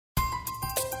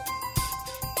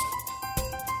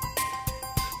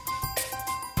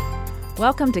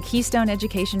Welcome to Keystone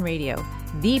Education Radio,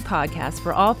 the podcast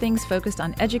for all things focused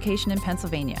on education in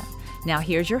Pennsylvania. Now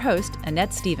here's your host,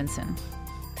 Annette Stevenson.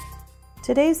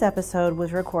 Today's episode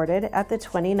was recorded at the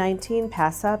 2019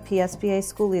 PASA PSBA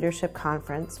School Leadership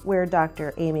Conference, where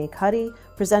Dr. Amy Cuddy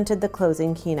presented the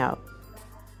closing keynote.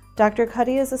 Dr.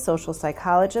 Cuddy is a social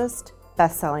psychologist,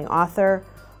 best-selling author,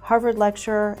 Harvard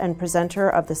lecturer, and presenter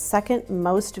of the second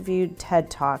most viewed TED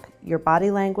Talk, Your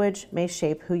Body Language May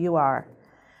Shape Who You Are.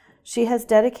 She has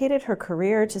dedicated her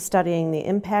career to studying the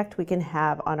impact we can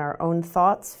have on our own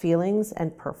thoughts, feelings,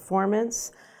 and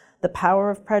performance, the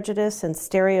power of prejudice and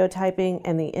stereotyping,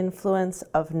 and the influence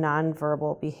of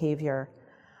nonverbal behavior.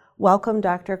 Welcome,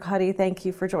 Dr. Cuddy. Thank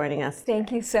you for joining us.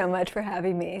 Thank you so much for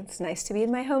having me. It's nice to be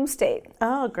in my home state.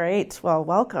 Oh, great. Well,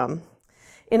 welcome.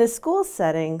 In a school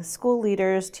setting, school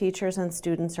leaders, teachers, and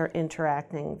students are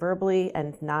interacting verbally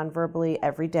and nonverbally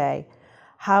every day.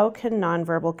 How can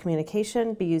nonverbal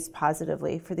communication be used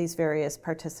positively for these various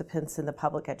participants in the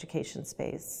public education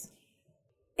space?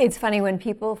 It's funny when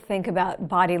people think about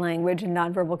body language and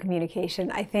nonverbal communication,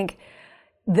 I think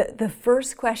the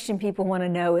first question people want to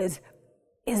know is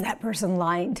that person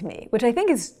lying to me? Which I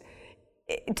think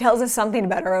it tells us something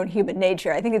about our own human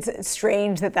nature. I think it's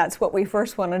strange that that's what we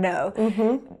first want to know.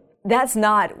 Mm-hmm. That's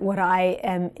not what I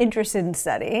am interested in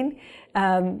studying.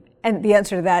 And the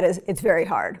answer to that is it's very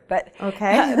hard. But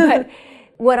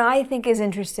what I think is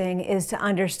interesting is to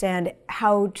understand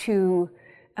how to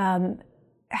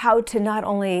not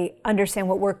only understand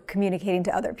what we're communicating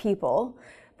to other people,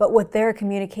 but what they're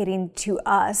communicating to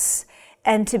us,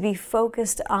 and to be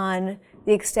focused on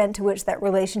the extent to which that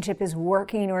relationship is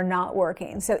working or not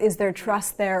working. So is there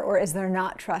trust there or is there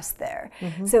not trust there?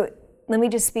 Mm-hmm. So let me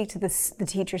just speak to the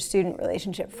teacher-student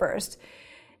relationship first.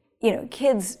 You know,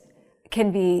 kids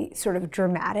can be sort of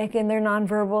dramatic in their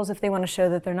nonverbals if they want to show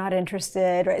that they're not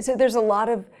interested, right? So there's a lot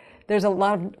of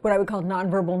what I would call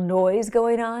nonverbal noise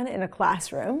going on in a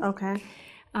classroom. Okay.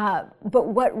 But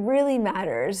what really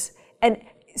matters, and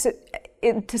so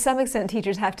to some extent,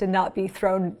 teachers have to not be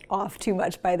thrown off too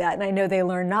much by that, and I know they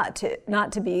learn not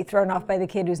to be thrown off by the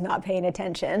kid who's not paying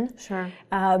attention. Sure.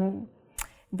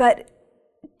 But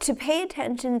to pay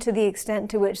attention to the extent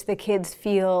to which the kids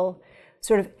feel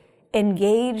sort of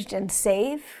engaged and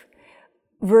safe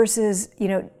versus,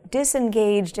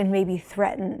 disengaged and maybe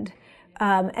threatened.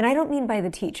 And I don't mean by the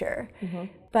teacher, mm-hmm.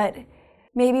 but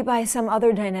maybe by some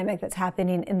other dynamic that's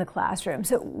happening in the classroom.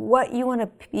 So what you want to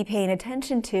be paying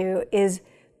attention to is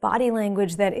body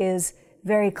language that is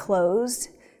very closed.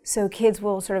 So kids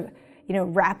will sort of,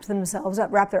 wrap themselves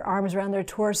up, wrap their arms around their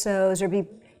torsos, or be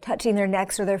touching their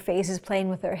necks or their faces, playing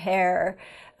with their hair,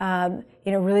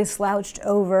 really slouched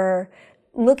over,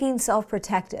 looking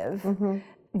self-protective, mm-hmm.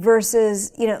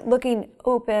 versus, looking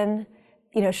open,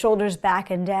 shoulders back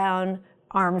and down,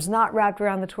 arms not wrapped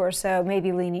around the torso,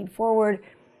 maybe leaning forward.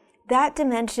 That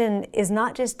dimension is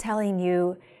not just telling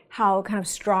you how kind of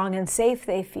strong and safe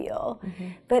they feel, mm-hmm.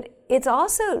 but it's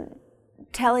also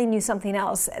telling you something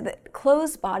else. That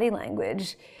closed body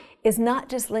language is not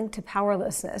just linked to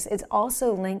powerlessness, it's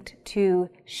also linked to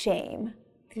shame.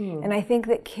 Mm. And I think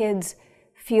that kids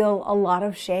feel a lot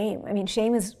of shame. I mean,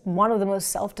 shame is one of the most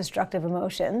self-destructive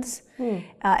emotions,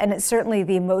 and it's certainly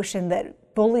the emotion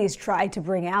that bullies try to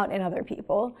bring out in other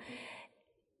people.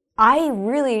 I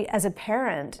really, as a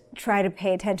parent, try to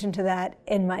pay attention to that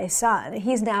in my son.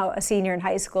 He's now a senior in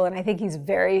high school, and I think he's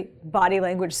very body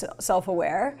language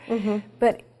self-aware. Mm-hmm.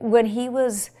 But when he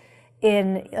was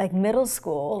in middle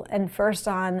school and first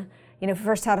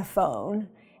had a phone,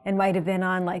 and might have been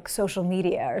on social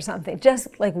media or something, just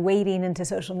wading into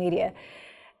social media,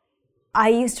 I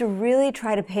used to really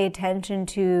try to pay attention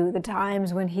to the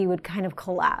times when he would kind of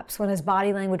collapse, when his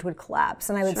body language would collapse.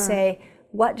 And I would say,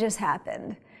 what just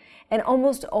happened? And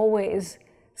almost always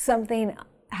something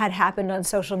had happened on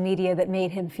social media that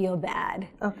made him feel bad.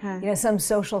 Okay. Some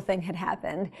social thing had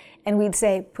happened. And we'd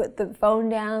say, put the phone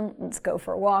down, let's go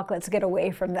for a walk, let's get away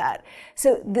from that.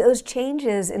 So those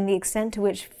changes in the extent to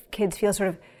which kids feel sort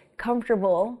of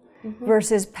comfortable, mm-hmm.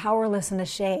 versus powerless and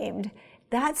ashamed,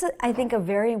 that's, I think, a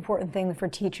very important thing for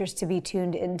teachers to be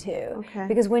tuned into. Okay.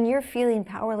 Because when you're feeling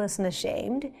powerless and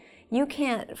ashamed, you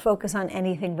can't focus on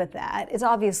anything but that. It's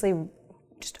obviously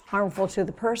just harmful to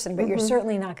the person, but mm-hmm. you're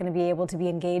certainly not going to be able to be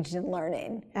engaged in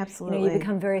learning. Absolutely. You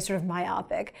become very sort of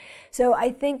myopic. So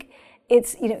I think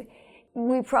it's,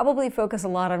 we probably focus a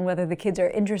lot on whether the kids are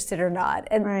interested or not,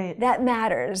 and that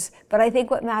matters. But I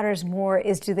think what matters more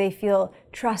is, do they feel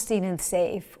trusting and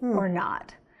safe or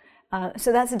not?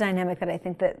 So that's a dynamic that I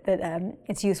think that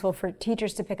it's useful for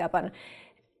teachers to pick up on.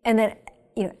 And then,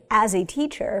 as a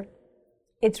teacher,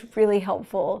 it's really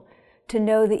helpful to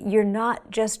know that you're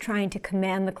not just trying to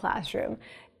command the classroom.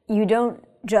 You don't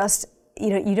just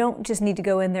need to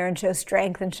go in there and show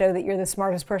strength and show that you're the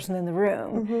smartest person in the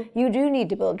room. You do need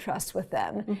to build trust with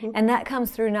them. And that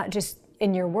comes through not just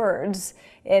in your words,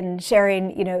 in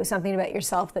sharing, something about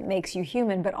yourself that makes you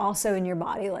human, but also in your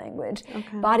body language.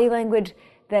 Body language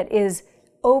that is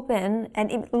open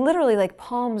and literally like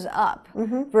palms up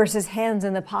versus hands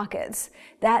in the pockets.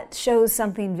 That shows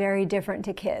something very different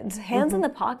to kids. Hands in the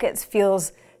pockets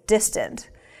feels distant.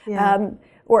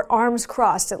 Or arms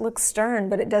crossed, it looks stern,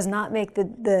 but it does not make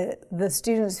the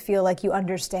students feel like you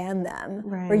understand them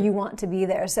or you want to be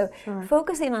there. So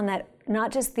focusing on that,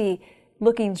 not just the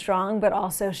looking strong, but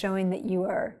also showing that you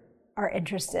are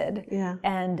interested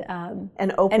and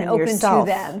open to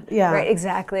them. Right,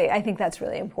 exactly. I think that's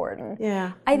really important.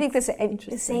 I think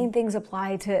the same things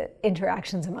apply to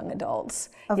interactions among adults.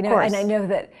 Of course. And I know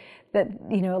that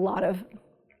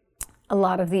a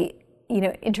lot of the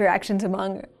interactions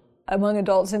among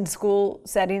adults in school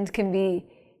settings can be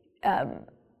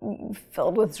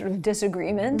filled with sort of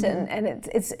disagreement and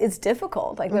it's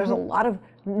difficult. Like there's a lot of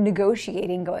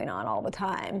negotiating going on all the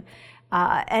time.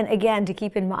 And again, to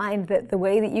keep in mind that the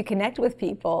way that you connect with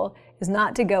people is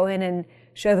not to go in and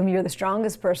show them you're the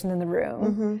strongest person in the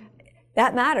room.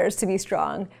 That matters to be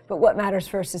strong, but what matters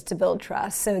first is to build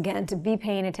trust. So again, to be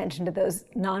paying attention to those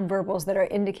nonverbals that are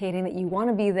indicating that you want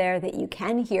to be there, that you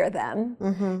can hear them,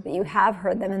 that you have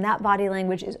heard them, and that body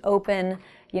language is open.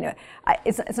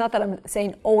 It's not that I'm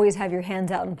saying always have your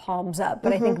hands out and palms up,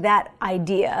 but I think that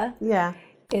idea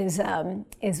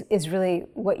is really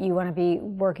what you want to be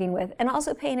working with. And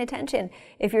also paying attention.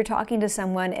 If you're talking to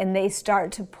someone and they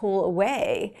start to pull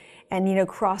away and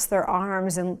cross their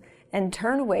arms and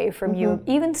turn away from you,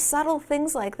 even subtle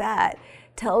things like that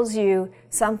tells you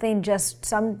some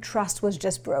trust was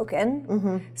just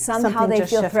broken. Somehow they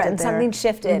feel threatened. Something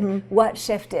shifted. What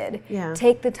shifted?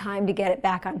 Take the time to get it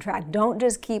back on track. Don't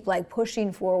just keep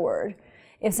pushing forward.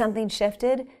 If something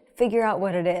shifted, figure out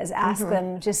what it is. Ask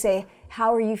them, just say,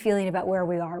 how are you feeling about where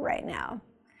we are right now?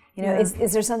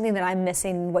 Is there something that I'm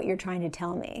missing in what you're trying to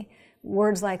tell me?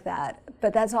 Words like that.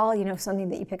 But that's all, something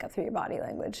that you pick up through your body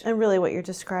language. And really what you're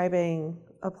describing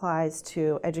applies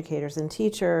to educators and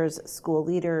teachers, school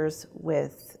leaders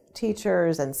with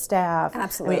teachers and staff.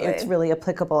 Absolutely. It's really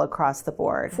applicable across the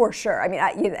board. For sure.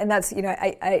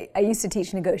 I used to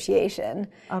teach negotiation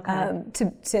to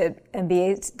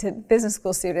MBA, to business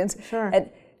school students. And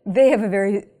they have a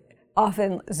very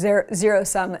often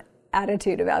zero-sum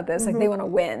attitude about this, like they want to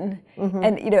win.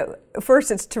 And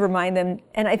first it's to remind them,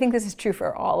 and I think this is true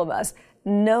for all of us,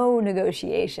 no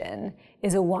negotiation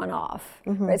is a one-off.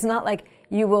 Right? It's not like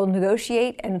you will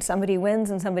negotiate and somebody wins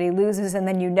and somebody loses and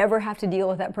then you never have to deal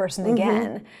with that person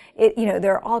again.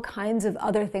 There are all kinds of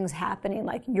other things happening,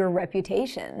 like your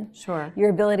reputation, your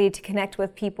ability to connect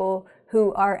with people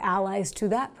who are allies to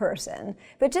that person,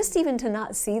 but just even to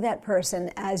not see that person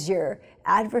as your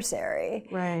adversary,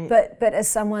 but as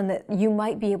someone that you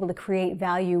might be able to create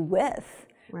value with,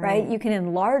 right? You can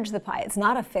enlarge the pie. It's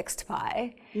not a fixed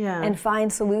pie, and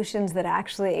find solutions that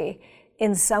actually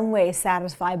in some way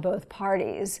satisfy both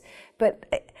parties.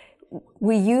 But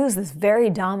we use this very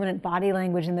dominant body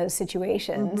language in those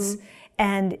situations,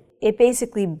 and it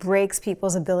basically breaks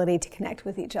people's ability to connect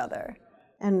with each other.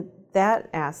 And that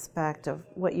aspect of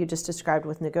what you just described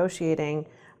with negotiating,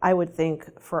 I would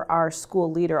think for our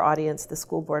school leader audience, the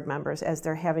school board members, as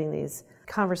they're having these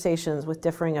conversations with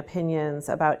differing opinions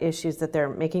about issues that they're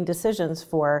making decisions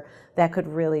for, that could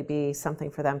really be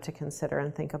something for them to consider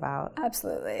and think about.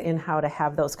 Absolutely. In how to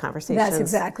have those conversations. That's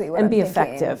exactly what and I'm be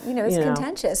thinking. Effective. It's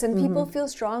contentious and people feel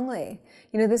strongly.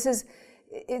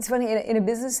 It's funny, in a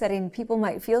business setting, people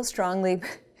might feel strongly,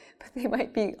 but they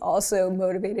might be also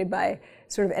motivated by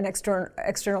sort of an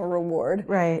external reward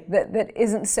that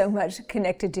isn't so much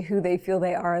connected to who they feel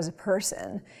they are as a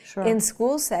person. In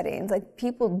school settings,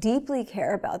 people deeply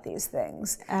care about these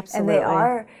things. Absolutely.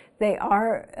 And they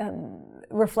are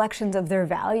reflections of their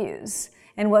values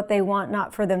and what they want,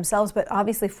 not for themselves, but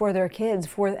obviously for their kids,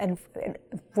 for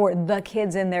the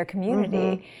kids in their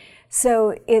community.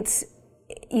 So it's,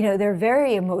 they're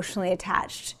very emotionally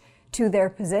attached to their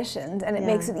positions, and it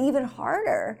makes it even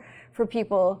harder for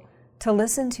people to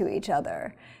listen to each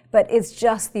other. But it's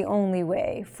just the only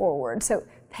way forward. So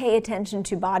pay attention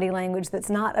to body language that's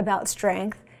not about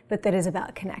strength, but that is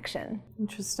about connection.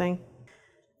 Interesting.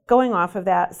 Going off of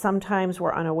that, sometimes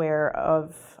we're unaware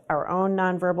of our own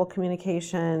nonverbal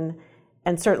communication,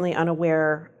 and certainly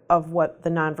unaware of what the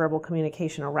nonverbal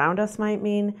communication around us might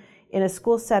mean. In a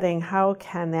school setting, how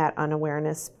can that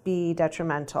unawareness be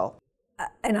detrimental?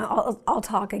 and I'll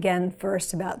talk again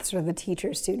first about sort of the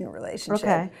teacher-student relationship.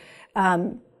 Okay.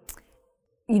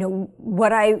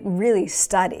 What I really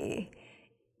study,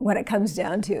 when it comes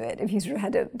down to it, if you sort of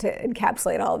had to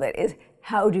encapsulate all of it, is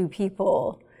how do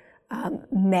people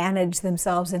manage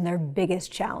themselves in their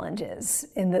biggest challenges,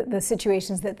 in the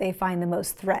situations that they find the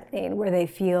most threatening, where they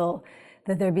feel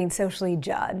that they're being socially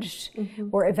judged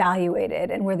or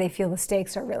evaluated, and where they feel the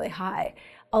stakes are really high.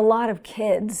 A lot of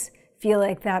kids feel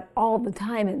like that all the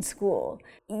time in school.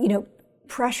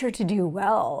 Pressure to do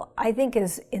well, I think,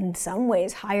 is in some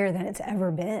ways higher than it's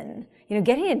ever been.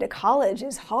 Getting into college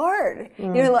is hard.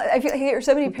 I feel like I hear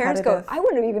so many parents go, I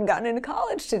wouldn't have even gotten into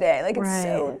college today. Like,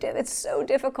 it's so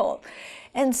difficult.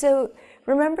 And so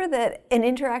remember that an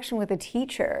interaction with a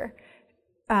teacher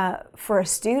for a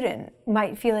student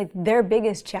might feel like their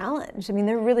biggest challenge. I mean,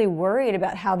 they're really worried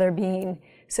about how they're being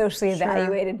socially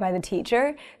evaluated by the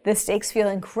teacher. The stakes feel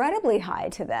incredibly high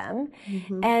to them.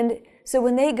 And so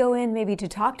when they go in maybe to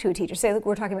talk to a teacher, say, look,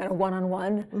 we're talking about a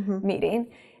one-on-one meeting,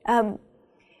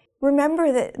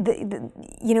 remember that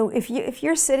if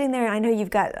you're sitting there, I know you've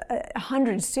got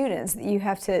 100 students that you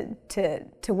have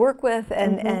to work with,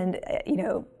 and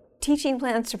teaching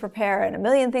plans to prepare, and a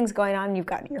million things going on. You've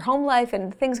got your home life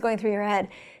and things going through your head.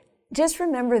 Just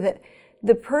remember that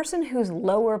the person who's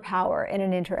lower power in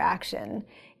an interaction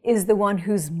is the one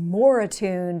who's more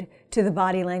attuned to the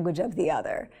body language of the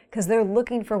other, because they're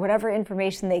looking for whatever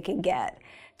information they can get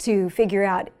to figure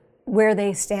out where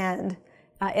they stand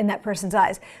in that person's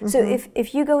eyes. So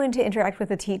if you go in to interact with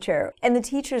a teacher, and the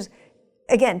teacher's,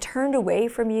 again, turned away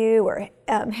from you, or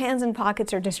hands in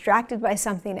pockets, or distracted by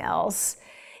something else,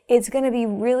 it's going to be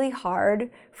really hard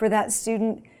for that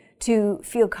student to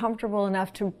feel comfortable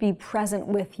enough to be present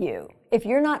with you. If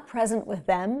you're not present with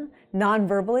them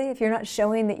non-verbally, if you're not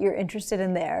showing that you're interested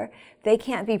in they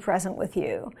can't be present with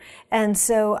you. And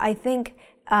so I think,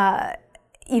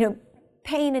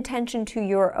 paying attention to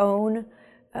your own,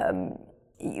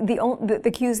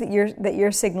 the cues that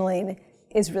you're signaling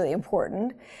is really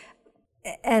important.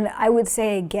 And I would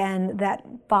say again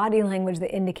that body language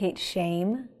that indicates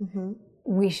shame,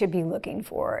 we should be looking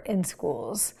for in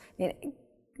schools. I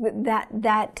mean,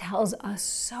 that tells us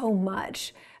so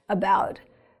much about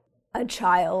a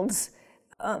child's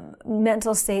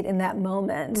mental state in that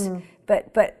moment,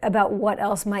 but about what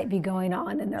else might be going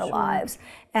on in their lives.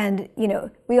 And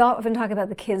we often talk about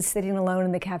the kids sitting alone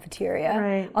in the cafeteria.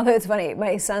 Right. Although it's funny,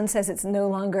 my son says it's no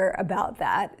longer about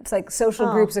that. It's like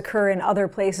social groups occur in other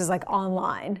places, like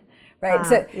online, right?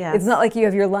 So it's not like you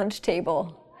have your lunch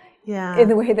table in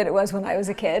the way that it was when I was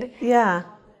a kid. Yeah.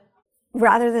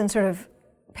 Rather than sort of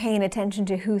paying attention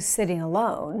to who's sitting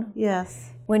alone. Yes.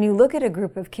 When you look at a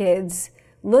group of kids,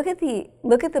 look at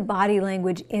the body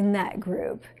language in that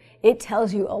group. It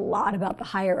tells you a lot about the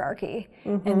hierarchy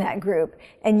in that group.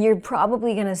 And you're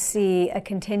probably going to see a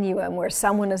continuum where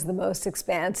someone is the most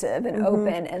expansive and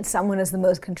open, and someone is the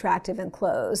most contractive and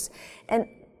closed. And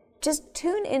just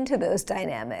tune into those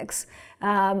dynamics.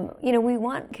 We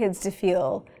want kids to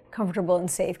feel comfortable and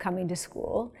safe coming to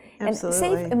school. Absolutely.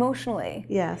 And safe emotionally.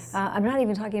 Yes. I'm not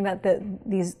even talking about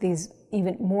these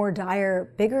even more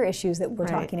dire, bigger issues that we're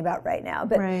talking about right now.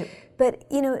 But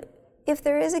if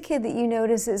there is a kid that you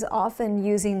notice is often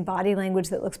using body language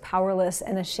that looks powerless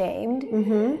and ashamed,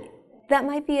 that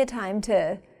might be a time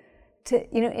to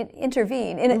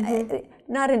intervene,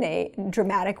 not in a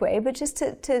dramatic way, but just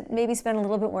to maybe spend a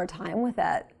little bit more time with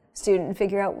that student and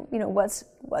figure out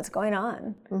what's going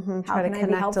on. How can I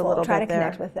be helpful? Try to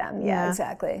connect with them. Yeah,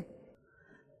 exactly.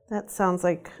 That sounds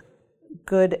like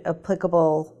good,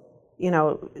 applicable,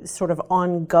 sort of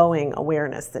ongoing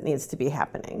awareness that needs to be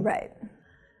happening. Right.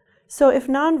 So if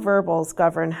nonverbals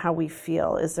govern how we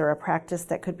feel, is there a practice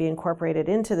that could be incorporated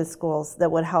into the schools that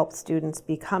would help students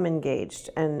become engaged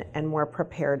and more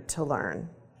prepared to learn?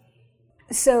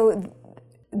 So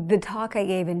the talk I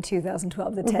gave in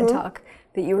 2012, the TED Talk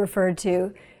that you referred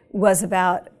to, was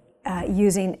about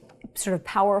using sort of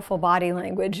powerful body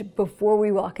language before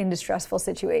we walk into stressful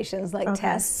situations like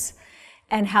tests,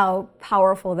 and how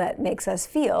powerful that makes us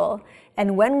feel.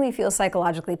 And when we feel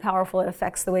psychologically powerful, it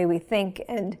affects the way we think,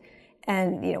 and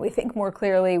we think more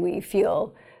clearly. We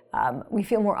feel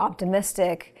more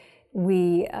optimistic.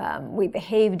 We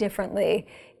behave differently.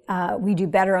 We do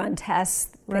better on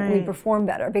tests. We perform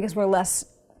better because we're less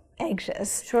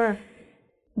anxious. Sure.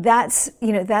 That's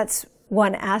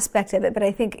one aspect of it, but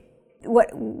I think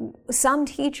what some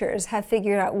teachers have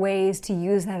figured out ways to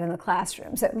use that in the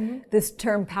classroom. So this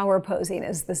term power posing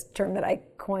is this term that I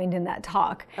coined in that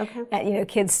talk. Okay. And,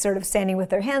 kids sort of standing with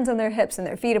their hands on their hips and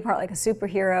their feet apart like a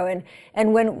superhero.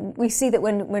 And when we see that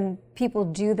when people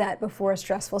do that before a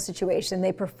stressful situation,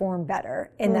 they perform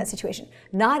better in that situation.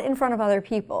 Not in front of other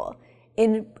people,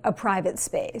 in a private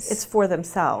space. It's for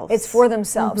themselves. It's for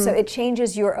themselves. So it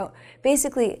changes your own.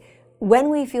 Basically, when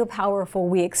we feel powerful,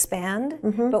 we expand,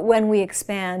 but when we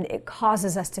expand, it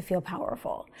causes us to feel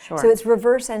powerful. Sure. So it's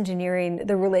reverse engineering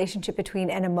the relationship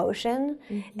between an emotion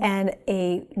and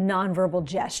a nonverbal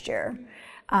gesture.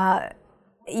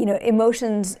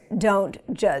 Emotions don't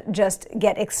just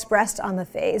get expressed on the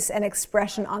face, and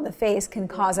expression on the face can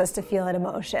cause us to feel an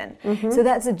emotion. So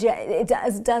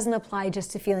it doesn't apply just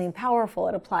to feeling powerful.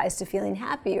 It applies to feeling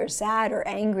happy or sad or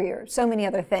angry or so many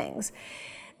other things.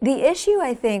 The issue,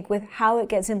 I think, with how it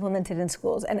gets implemented in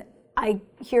schools, and I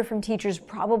hear from teachers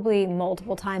probably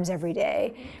multiple times every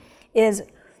day, is,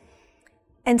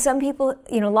 and some people,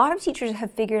 a lot of teachers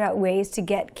have figured out ways to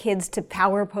get kids to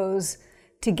power pose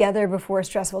together before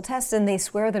stressful tests, and they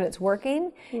swear that it's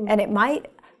working, and it might.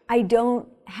 I don't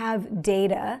have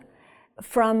data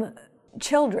from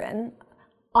children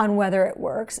on whether it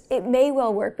works. It may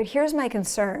well work, but here's my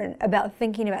concern about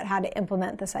thinking about how to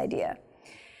implement this idea.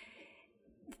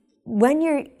 When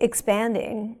you're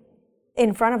expanding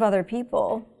in front of other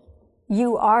people,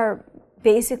 you are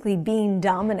basically being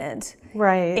dominant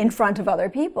in front of other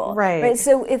people. Right.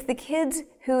 So if the kids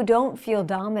who don't feel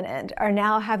dominant are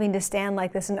now having to stand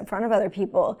like this in front of other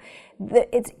people,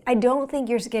 I don't think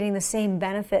you're getting the same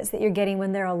benefits that you're getting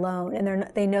when they're alone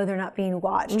and they know they're not being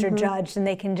watched or judged, and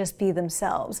they can just be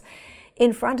themselves.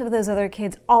 In front of those other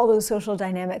kids, all those social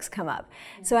dynamics come up.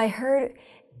 So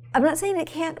I'm not saying it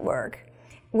can't work.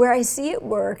 Where I see it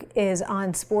work is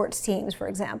on sports teams, for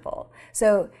example.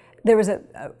 So there was a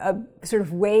sort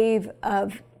of wave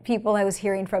of people I was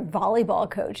hearing from,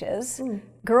 volleyball coaches,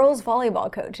 girls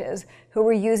volleyball coaches, who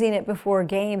were using it before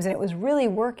games, and it was really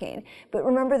working. But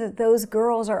remember that those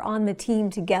girls are on the team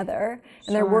together,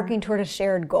 and they're working toward a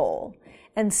shared goal.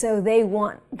 And so they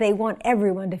want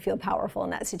everyone to feel powerful in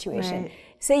that situation. Right.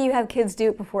 Say you have kids do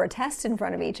it before a test in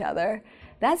front of each other.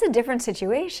 That's a different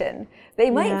situation.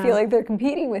 They might feel like they're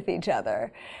competing with each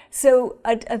other. So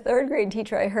a third grade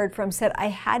teacher I heard from said, I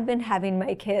had been having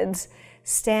my kids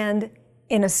stand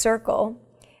in a circle,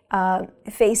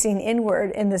 facing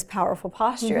inward in this powerful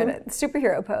posture, in a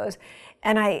superhero pose.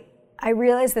 And I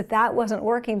realized that wasn't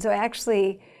working, so I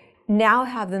actually now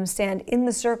have them stand in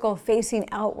the circle facing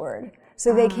outward,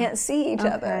 so they can't see each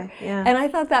other. Yeah. And I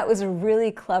thought that was a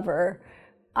really clever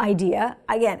idea.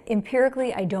 Again,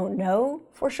 empirically, I don't know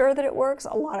for sure that it works.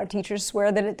 A lot of teachers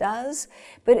swear that it does,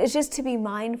 but it's just to be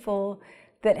mindful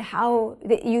that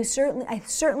I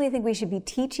certainly think we should be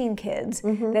teaching kids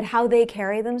that how they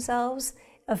carry themselves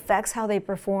affects how they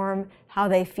perform, how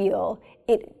they feel.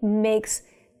 It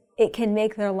can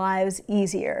make their lives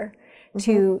easier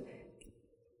to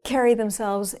carry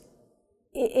themselves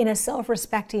in a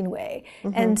self-respecting way.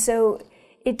 And so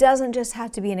it doesn't just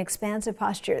have to be an expansive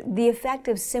posture. The effect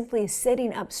of simply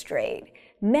sitting up straight,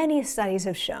 many studies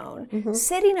have shown,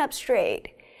 sitting up straight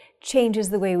changes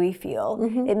the way we feel.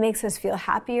 It makes us feel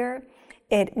happier.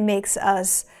 It makes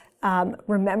us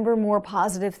remember more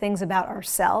positive things about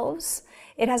ourselves.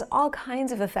 It has all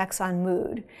kinds of effects on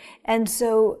mood. And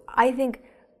so I think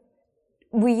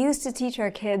we used to teach our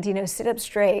kids, sit up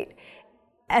straight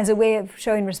as a way of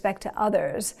showing respect to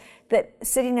others, that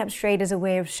sitting up straight is a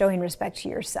way of showing respect to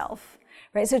yourself,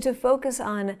 right? So to focus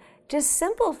on just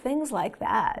simple things like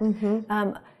that.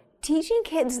 Teaching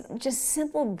kids just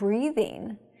simple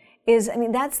breathing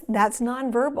that's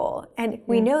nonverbal. And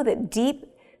we know that deep,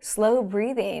 slow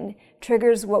breathing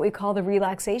triggers what we call the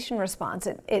relaxation response.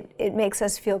 It makes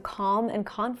us feel calm and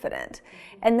confident.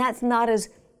 And that's not as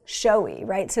showy,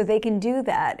 right? So they can do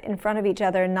that in front of each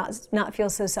other and not feel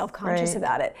so self-conscious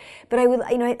about it. But I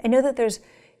know that there's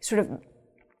sort of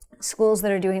schools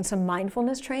that are doing some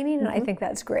mindfulness training, and I think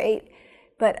that's great.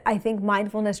 But I think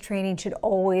mindfulness training should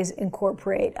always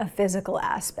incorporate a physical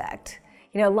aspect.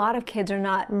 A lot of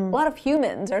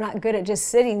humans are not good at just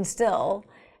sitting still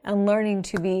and learning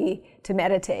to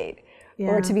meditate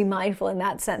or to be mindful in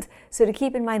that sense. So to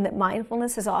keep in mind that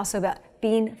mindfulness is also about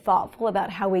being thoughtful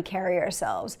about how we carry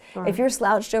ourselves. Sure. If you're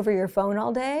slouched over your phone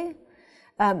all day,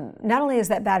 not only is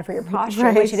that bad for your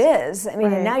posture, which it is, and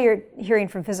now you're hearing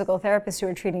from physical therapists who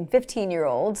are treating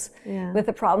 15-year-olds with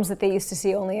the problems that they used to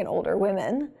see only in older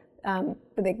women,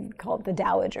 they call it the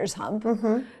dowager's hump,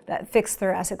 that fixed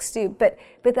thoracic stoop. But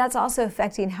that's also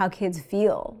affecting how kids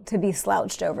feel to be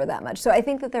slouched over that much. So I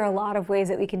think that there are a lot of ways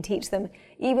that we can teach them,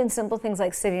 even simple things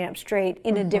like sitting up straight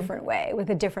in a different way, with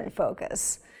a different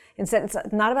focus. Instead, it's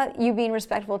not about you being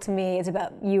respectful to me, it's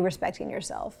about you respecting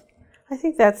yourself. I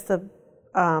think that's the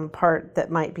part that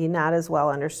might be not as well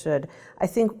understood. I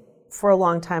think for a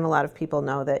long time, a lot of people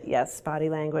know that, yes, body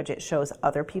language, it shows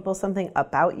other people something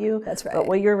about you. That's right. But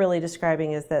what you're really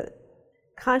describing is that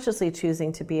consciously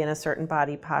choosing to be in a certain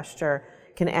body posture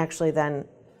can actually then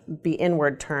be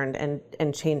inward turned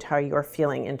and change how you're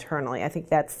feeling internally. I think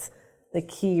that's the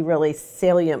key, really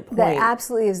salient point. That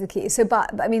absolutely is the key. So,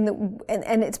 I mean,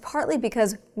 and it's partly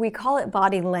because we call it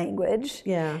body language.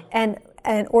 Yeah.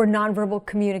 Or nonverbal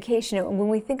communication. And when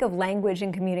we think of language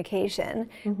and communication,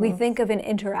 we think of an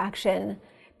interaction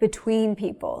between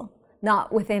people,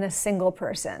 not within a single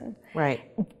person. Right.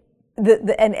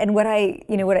 And what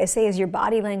I say is your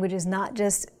body language is not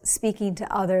just speaking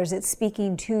to others; it's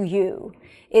speaking to you.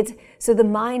 So the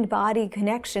mind-body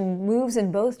connection moves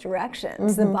in both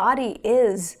directions. The body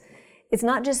is. It's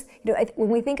not just, when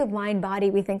we think of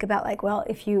mind-body, we think about like, well,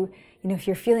 if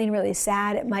you're feeling really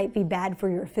sad, it might be bad for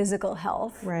your physical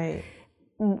health. Right.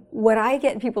 What I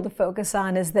get people to focus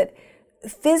on is that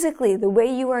physically, the way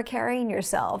you are carrying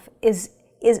yourself is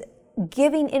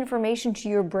giving information to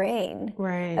your brain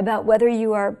about whether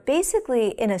you are basically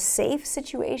in a safe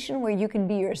situation where you can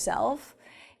be yourself,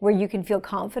 where you can feel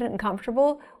confident and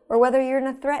comfortable, or whether you're in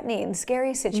a threatening,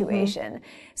 scary situation.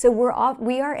 So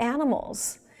we are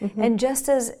animals. And just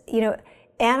as,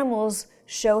 animals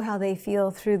show how they feel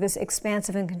through this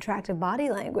expansive and contracted body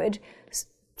language,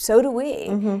 so do we.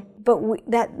 But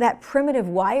that primitive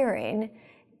wiring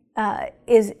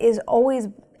is always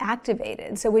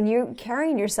activated. So when you're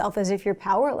carrying yourself as if you're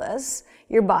powerless,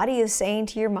 your body is saying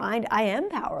to your mind, I am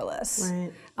powerless.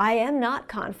 Right. I am not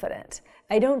confident.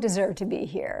 I don't deserve to be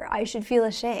here. I should feel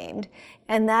ashamed.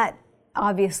 And that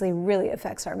obviously really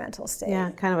affects our mental state. Yeah,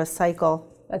 kind of a cycle.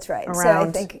 That's right.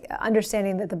 Around. So I think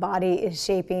understanding that the body is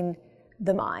shaping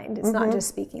the mind. It's not just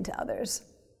speaking to others.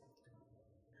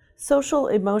 Social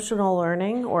emotional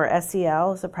learning, or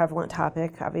SEL, is a prevalent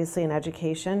topic, obviously, in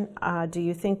education. Do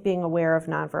you think being aware of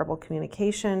nonverbal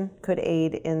communication could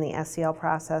aid in the SEL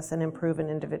process and improve an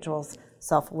individual's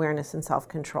self-awareness and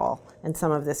self-control? And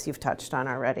some of this you've touched on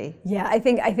already. Yeah, I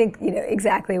think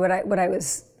exactly what I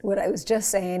was just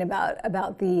saying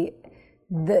about the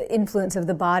influence of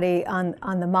the body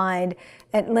on the mind.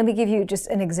 And let me give you just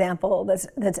an example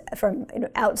that's from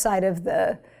outside of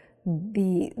the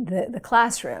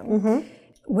classroom,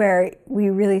 where we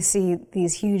really see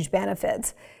these huge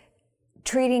benefits.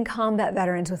 Treating combat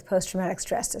veterans with post-traumatic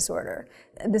stress disorder.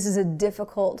 This is a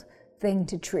difficult thing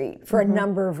to treat for a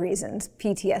number of reasons.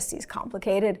 PTSD is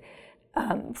complicated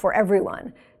for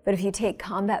everyone. But if you take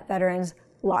combat veterans,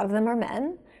 a lot of them are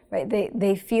men, right?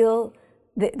 They feel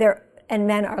that and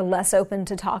men are less open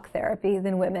to talk therapy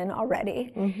than women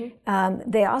already.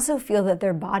 They also feel that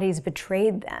their bodies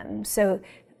betrayed them. So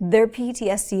their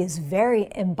PTSD is very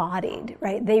embodied,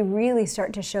 right? They really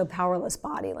start to show powerless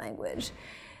body language.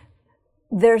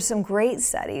 There's some great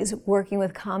studies working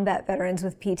with combat veterans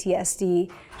with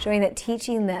PTSD showing that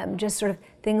teaching them just sort of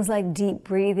things like deep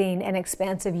breathing and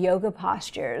expansive yoga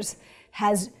postures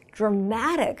has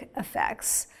dramatic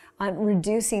effects on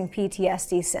reducing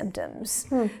PTSD symptoms.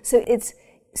 So it's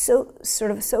sort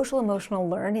of social emotional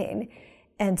learning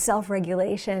and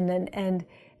self-regulation and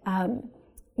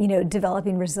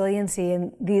developing resiliency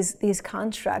and these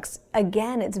constructs.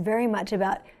 Again, it's very much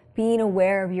about being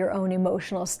aware of your own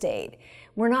emotional state.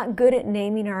 We're not good at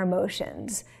naming our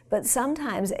emotions, but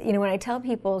sometimes, when I tell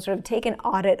people sort of take an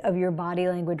audit of your body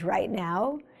language right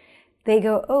now, they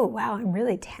go, oh wow, I'm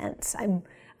really tense.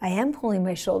 I am pulling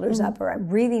my shoulders up, or I'm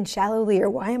breathing shallowly, or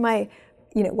why am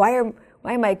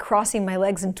I crossing my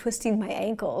legs and twisting my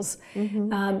ankles?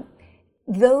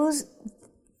 Those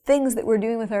things that we're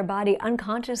doing with our body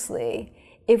unconsciously,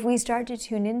 if we start to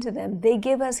tune into them, they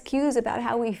give us cues about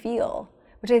how we feel,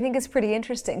 which I think is pretty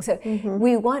interesting. So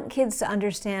we want kids to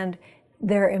understand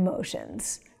their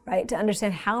emotions, right? To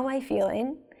understand, how am I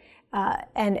feeling,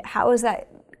 and how is that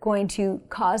going to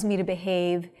cause me to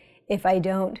behave if I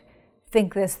don't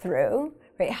think this through,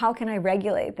 right? How can I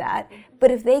regulate that?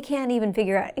 But if they can't even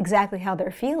figure out exactly how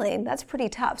they're feeling, that's pretty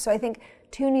tough. So I think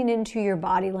tuning into your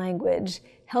body language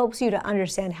helps you to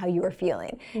understand how you are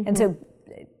feeling. And so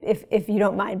if you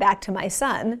don't mind, back to my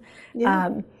son,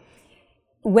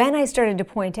 when I started to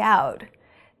point out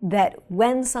that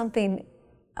when something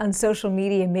on social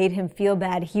media made him feel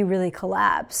bad, he really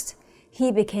collapsed, he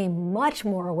became much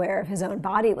more aware of his own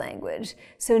body language.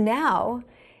 So now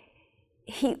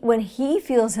when he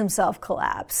feels himself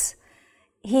collapse,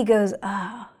 he goes,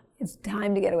 it's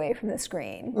time to get away from the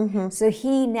screen. Mm-hmm. So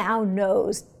he now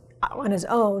knows on his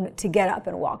own to get up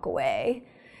and walk away.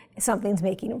 Something's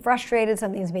making him frustrated,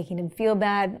 something's making him feel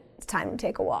bad, it's time to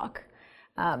take a walk.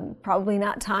 Probably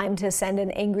not time to send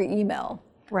an angry email.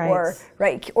 Or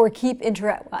keep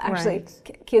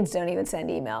kids don't even send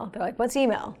email. They're like, "What's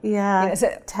email?" Yeah, so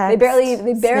text, they barely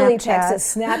Snapchat. text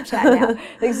us Snapchat now.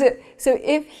 So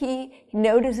if he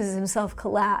notices himself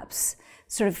collapse,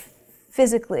 sort of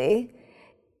physically,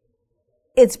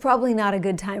 it's probably not a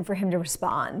good time for him to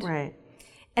respond. Right.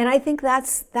 And I think that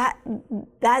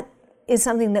is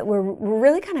something that we're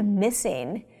really kind of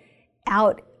missing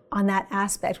out on that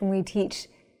aspect when we teach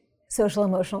social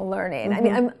emotional learning.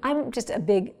 Mm-hmm. I mean, I'm just a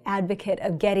big advocate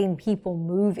of getting people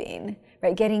moving,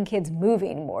 right? Getting kids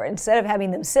moving more instead of having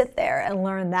them sit there and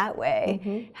learn that way.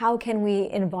 Mm-hmm. How can we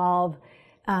involve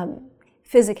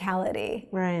physicality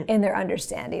in their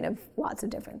understanding of lots of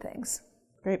different things?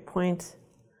 Great point.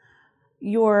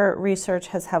 Your research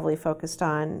has heavily focused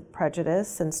on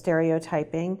prejudice and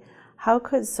stereotyping. How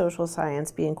could social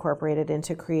science be incorporated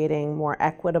into creating more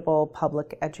equitable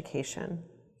public education?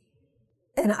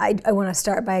 And I want to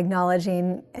start by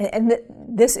acknowledging, and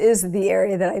this is the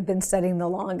area that I've been studying the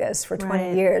longest for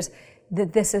 20 years,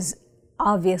 that this is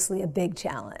obviously a big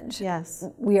challenge. Yes.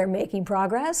 We are making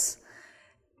progress,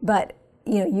 but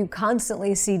you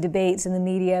constantly see debates in the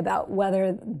media about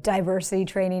whether diversity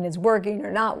training is working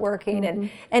or not working. Mm-hmm.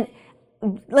 And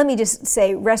let me just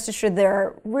say, rest assured, there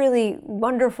are really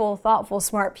wonderful, thoughtful,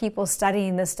 smart people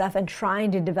studying this stuff and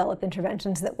trying to develop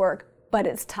interventions that work, but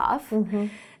it's tough. Mm-hmm.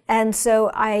 And so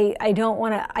I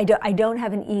don't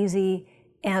have an easy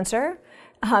answer.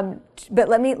 But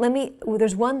let me.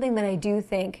 There's one thing that I do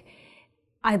think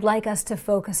I'd like us to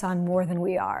focus on more than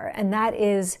we are, and that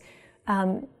is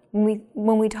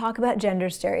when we talk about gender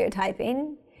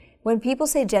stereotyping. When people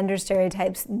say gender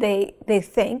stereotypes, they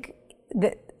think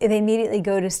that they immediately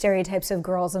go to stereotypes of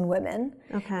girls and women.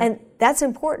 Okay. And that's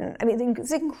important. I mean,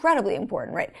 it's incredibly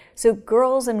important, right? So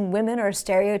girls and women are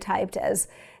stereotyped as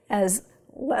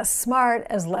less smart,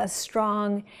 as less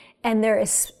strong, and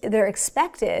they're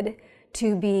expected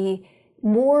to be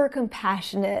more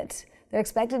compassionate. They're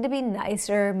expected to be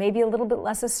nicer, maybe a little bit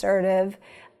less assertive.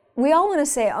 We all want to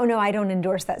say, oh no, I don't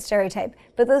endorse that stereotype,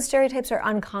 but those stereotypes are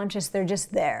unconscious, they're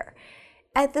just there.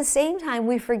 At the same time,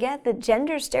 we forget that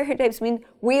gender stereotypes mean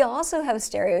we also have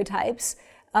stereotypes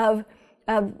of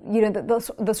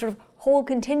the sort of whole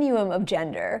continuum of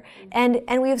gender, and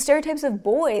we have stereotypes of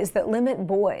boys that limit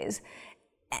boys.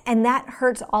 And that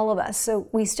hurts all of us. So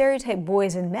we stereotype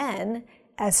boys and men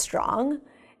as strong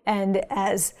and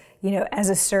as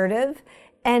assertive,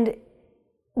 and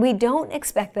we don't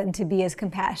expect them to be as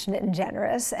compassionate and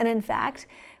generous. And in fact,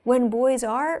 when boys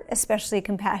are especially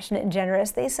compassionate and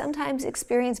generous, they sometimes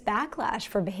experience backlash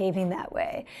for behaving that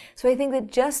way. So I think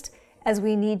that just as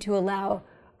we need to allow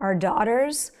our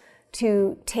daughters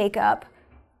to take up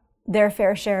their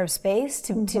fair share of space,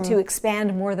 to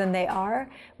expand more than they are,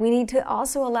 we need to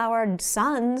also allow our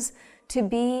sons to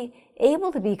be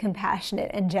able to be compassionate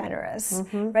and generous,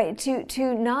 right?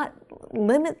 To not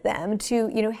limit them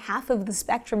to half of the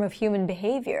spectrum of human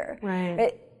behavior.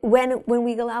 Right? When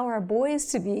we allow our boys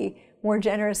to be more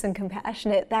generous and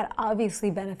compassionate, that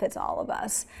obviously benefits all of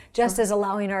us, just as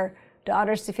allowing our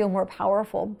daughters to feel more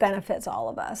powerful benefits all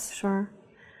of us. Sure.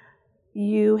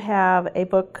 You have a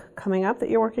book coming up that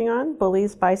you're working on,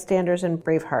 Bullies, Bystanders, and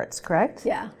Brave Hearts, correct?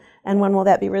 Yeah. And when will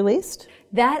that be released?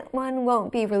 That one won't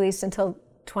be released until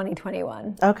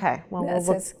 2021. Okay.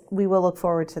 Well, we will look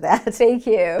forward to that. Thank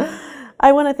you.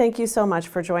 I want to thank you so much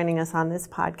for joining us on this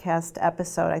podcast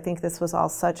episode. I think this was all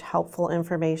such helpful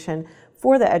information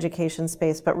for the education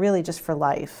space, but really just for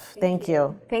life. Thank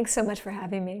you. Thanks so much for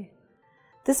having me.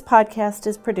 This podcast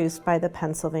is produced by the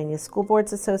Pennsylvania School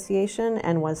Boards Association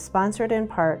and was sponsored in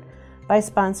part by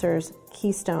sponsors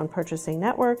Keystone Purchasing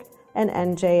Network and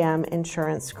NJM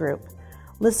Insurance Group.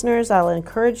 Listeners, I'll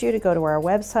encourage you to go to our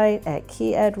website at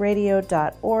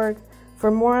keyedradio.org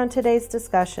for more on today's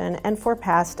discussion and for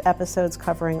past episodes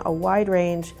covering a wide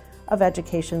range of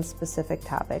education-specific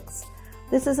topics.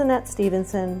 This is Annette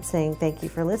Stevenson saying thank you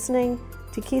for listening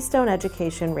to Keystone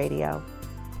Education Radio.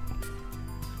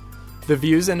 The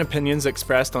views and opinions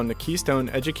expressed on the Keystone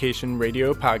Education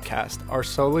Radio podcast are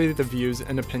solely the views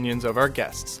and opinions of our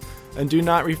guests and do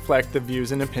not reflect the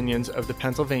views and opinions of the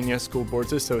Pennsylvania School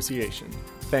Boards Association.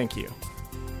 Thank you.